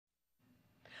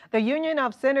The Union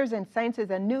of Sinners and Saints is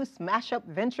a new smash-up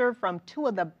venture from two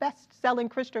of the best-selling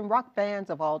Christian rock bands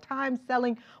of all time,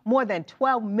 selling more than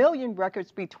 12 million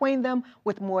records between them,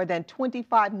 with more than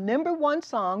 25 #1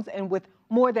 songs and with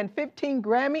more than 15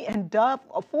 Grammy and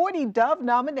 40 Dove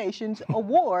nominations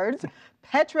awards.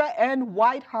 Petra and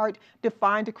Whiteheart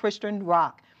defined Christian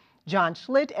rock. John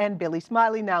Schlitt and Billy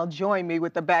Smiley now join me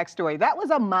with the backstory. That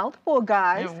was a mouthful,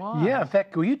 guys. It was. Yeah, in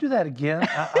fact, will you do that again?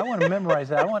 I want to memorize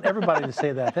that. I want everybody to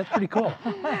say that. That's pretty cool.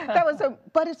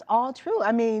 But it's all true.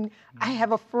 I mean, I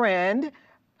have a friend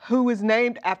who is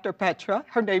named after Petra.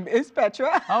 Her name is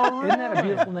Petra. Oh, isn't that a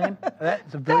beautiful name?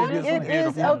 That's a very beautiful name. It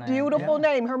is a beautiful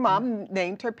name. Her mom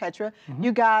named her Petra.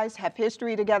 You guys have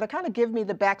history together. Kind of give me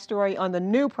the backstory on the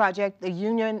new project, the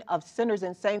Union of Sinners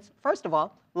and Saints. First of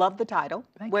all, love the title.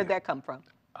 Where'd that come from?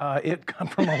 It come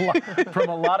from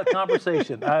a lot of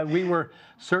conversation. We were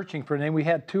searching for a name. We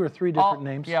had 2 or 3 different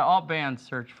names. Yeah, all bands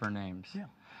search for names. Yeah.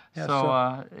 Yeah,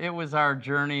 so it was our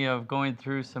journey of going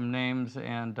through some names,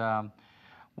 and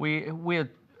we had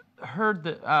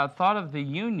heard thought of the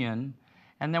Union,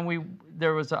 and then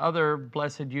there was other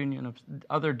blessed union of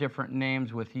other different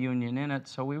names with Union in it.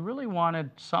 So we really wanted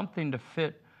something to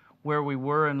fit where we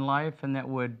were in life, and that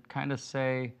would kind of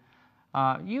say.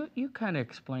 You kind of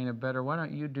explain it better. Why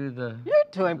don't you do the... You're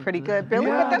doing pretty good, Billy,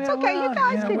 but that's okay. You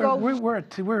guys can go. We're a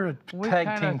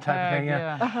tag team type of thing,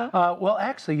 yeah. Well,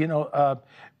 actually, you know,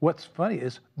 what's funny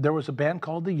is there was a band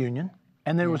called The Union,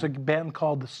 and there was a band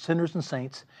called the Sinners and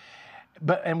Saints,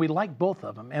 and we liked both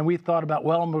of them. And we thought about,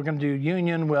 well, we're going to do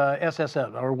Union,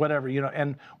 SSL, or whatever, you know.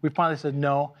 And we finally said,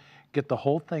 no, get the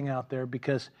whole thing out there,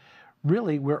 because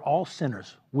really, we're all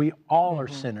sinners. We all are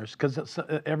sinners, because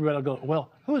everybody will go,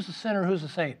 well, who's a sinner, who's a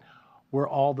saint? We're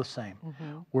all the same.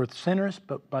 We're sinners,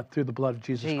 but through the blood of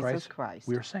Jesus Christ,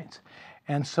 we are saints.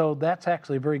 And so that's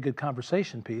actually a very good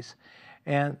conversation piece.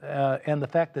 And the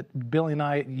fact that Billy and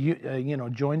I,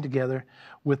 joined together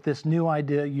with this new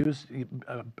idea,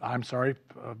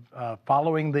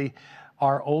 following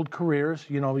our old careers,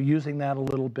 using that a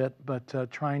little bit,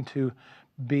 but trying to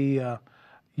be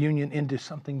Union into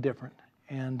something different,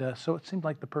 and so it seemed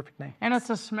like the perfect name. And it's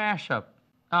a smash up.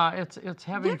 It's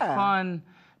having fun,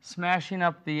 smashing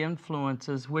up the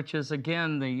influences, which is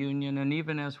again the Union. And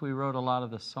even as we wrote a lot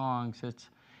of the songs,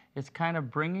 it's kind of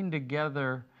bringing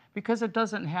together, because it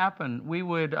doesn't happen. We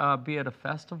would be at a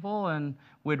festival and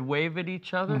we'd wave at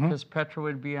each other, because Petra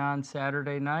would be on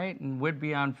Saturday night and we'd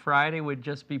be on Friday. We'd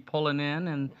just be pulling in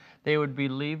and they would be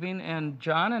leaving. And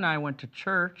John and I went to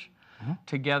church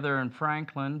together in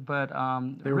Franklin, but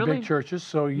they were big churches,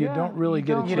 so you don't really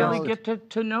get a chance. You don't really get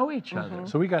to know each other.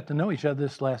 So we got to know each other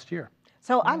this last year.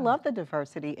 So I love the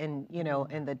diversity in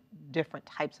in the different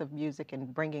types of music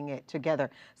and bringing it together.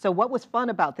 So what was fun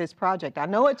about this project? I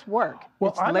know it's work.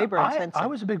 Well, it's labor intensive. I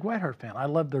was a big Whiteheart fan. I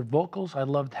loved their vocals. I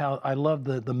loved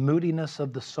the moodiness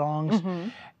of the songs,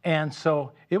 and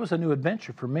so it was a new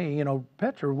adventure for me.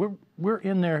 Petra, we're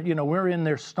in there. We're in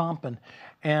there stomping,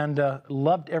 and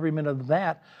loved every minute of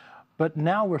that. But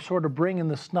now we're sort of bringing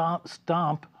the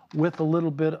stomp with a little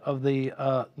bit of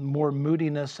the more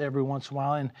moodiness every once in a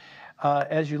while. And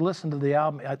as you listen to the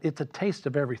album, it's a taste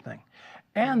of everything.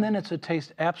 And then it's a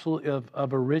taste absolutely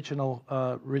of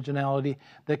originality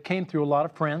that came through a lot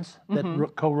of friends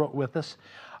that co-wrote with us,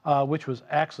 which was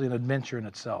actually an adventure in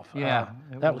itself. Yeah.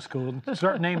 That was cool.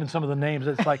 Start naming some of the names.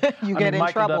 It's like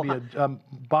Michael W.,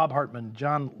 Bob Hartman,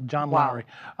 John Lowry,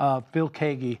 Phil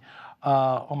Kagi.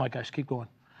 Oh my gosh, keep going.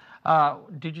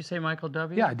 Did you say Michael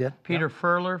W.? Yeah, I did. Peter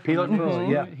Furler. Peter Furler,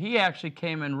 yeah. He actually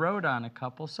came and wrote on a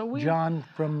couple. So John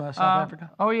from South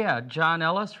Africa? Oh, yeah. John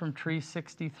Ellis from Tree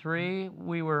 63.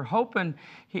 We were hoping,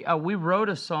 we wrote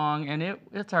a song, and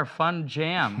it's our fun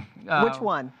jam. Which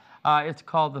one? It's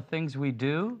called The Things We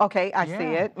Do. Okay, I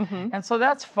see it. And so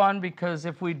that's fun, because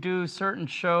if we do certain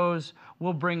shows,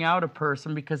 we'll bring out a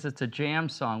person, because it's a jam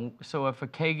song. So if a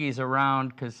Kagi's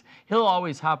around, because he'll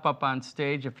always hop up on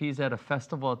stage if he's at a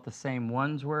festival at the same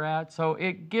ones we're at. So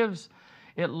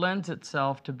it lends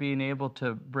itself to being able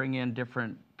to bring in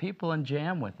different people and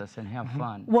jam with us and have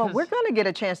fun. Well, we're going to get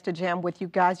a chance to jam with you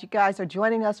guys. You guys are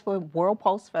joining us for World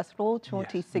Pulse Festival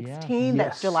 2016. Yes.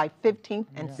 That's July 15th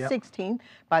and 16th.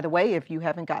 By the way, if you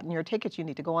haven't gotten your tickets, you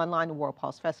need to go online to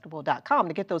worldpulsefestival.com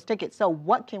to get those tickets. So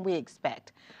what can we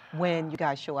expect when you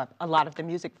guys show up? A lot of the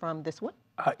music from this one?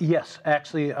 Yes,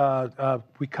 actually,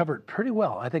 we covered pretty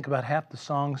well. I think about half the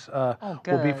songs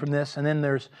will be from this, and then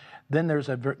there's Then there's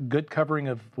a good covering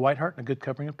of Whiteheart and a good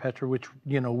covering of Petra, which,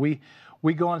 you know, we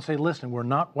go on and say, listen, we're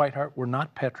not Whiteheart, we're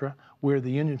not Petra, we're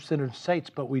the Union of Sinners and Saints,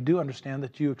 but we do understand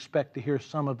that you expect to hear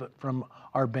some of it from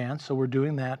our band, so we're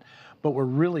doing that. But we're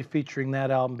really featuring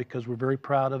that album because we're very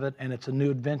proud of it, and it's a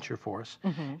new adventure for us.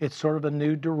 It's sort of a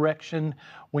new direction.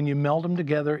 When you meld them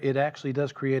together, it actually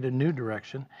does create a new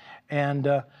direction. And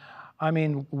I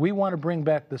mean, we want to bring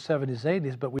back the 70s,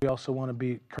 80s, but we also want to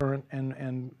be current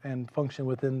and function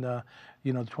within the,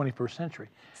 you know, the 21st century.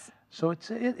 So it's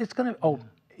going to, oh,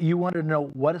 you wanted to know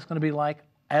what it's going to be like?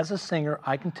 As a singer,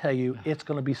 I can tell you it's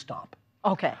going to be stomp.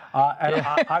 Okay. Well,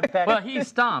 he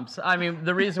stomps. I mean,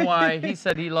 the reason why he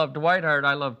said he loved Whiteheart,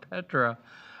 I loved Petra,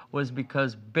 was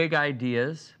because big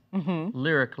ideas,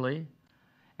 lyrically,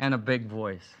 and a big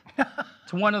voice.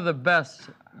 It's one of the best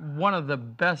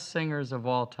singers of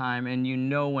all time, and you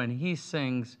know when he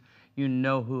sings, you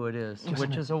know who it is,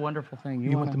 which is a wonderful thing.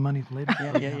 You want the money later?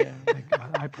 Yeah.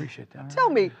 I appreciate that.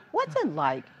 Tell me, what's it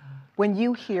like when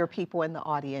you hear people in the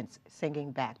audience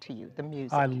singing back to you the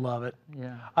music? I love it.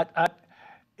 Yeah.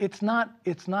 It's not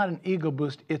an ego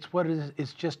boost. It's what it is.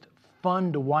 It's just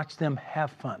fun to watch them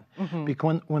have fun.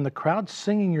 Because when the crowd's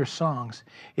singing your songs,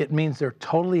 it means they're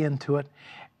totally into it,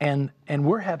 and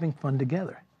we're having fun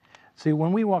together. See,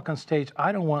 when we walk on stage,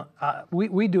 I don't want,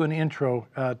 we do an intro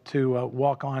to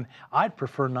walk on. I'd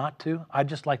prefer not to. I'd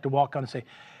just like to walk on and say,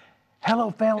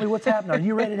 hello, family, what's happening? Are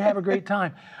you ready to have a great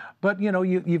time? But, you know,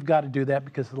 you've got to do that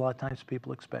because a lot of times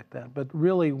people expect that. But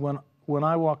really, when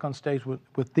I walk on stage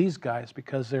with these guys,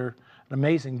 because they're an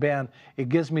amazing band, it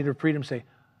gives me the freedom to say,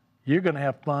 you're going to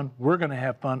have fun, we're going to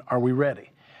have fun, are we ready?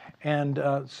 And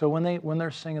so when they're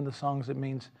singing the songs, it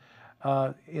means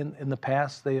in the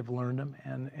past they have learned them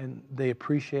and they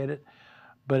appreciate it,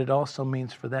 but it also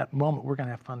means for that moment we're going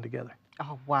to have fun together.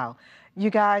 Oh, wow. You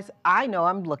guys, I know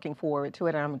I'm looking forward to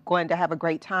it, and I'm going to have a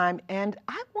great time, and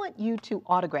I want you to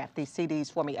autograph these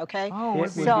CDs for me, okay? Oh, it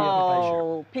would be a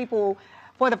so people,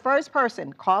 for the first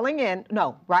person writing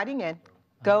in,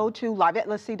 go to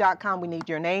live@lesea.com. We need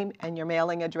your name and your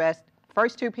mailing address.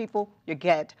 First two people, you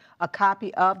get a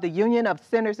copy of the Union of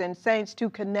Sinners and Saints. To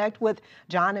connect with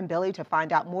John and Billy to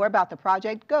find out more about the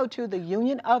project, go to the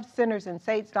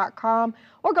unionofsinnersandsaints.com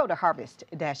or go to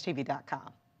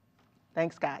harvest-tv.com.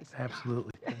 Thanks, guys.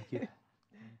 Absolutely. Thank you. Thank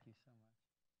you so much.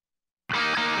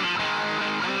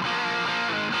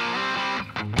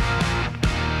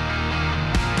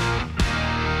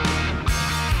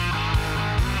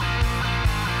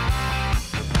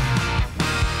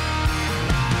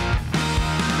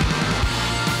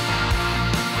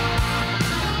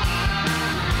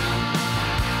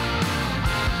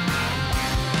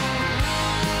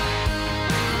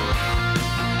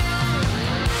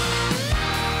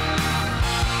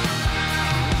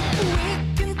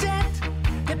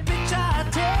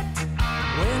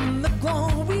 When the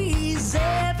glory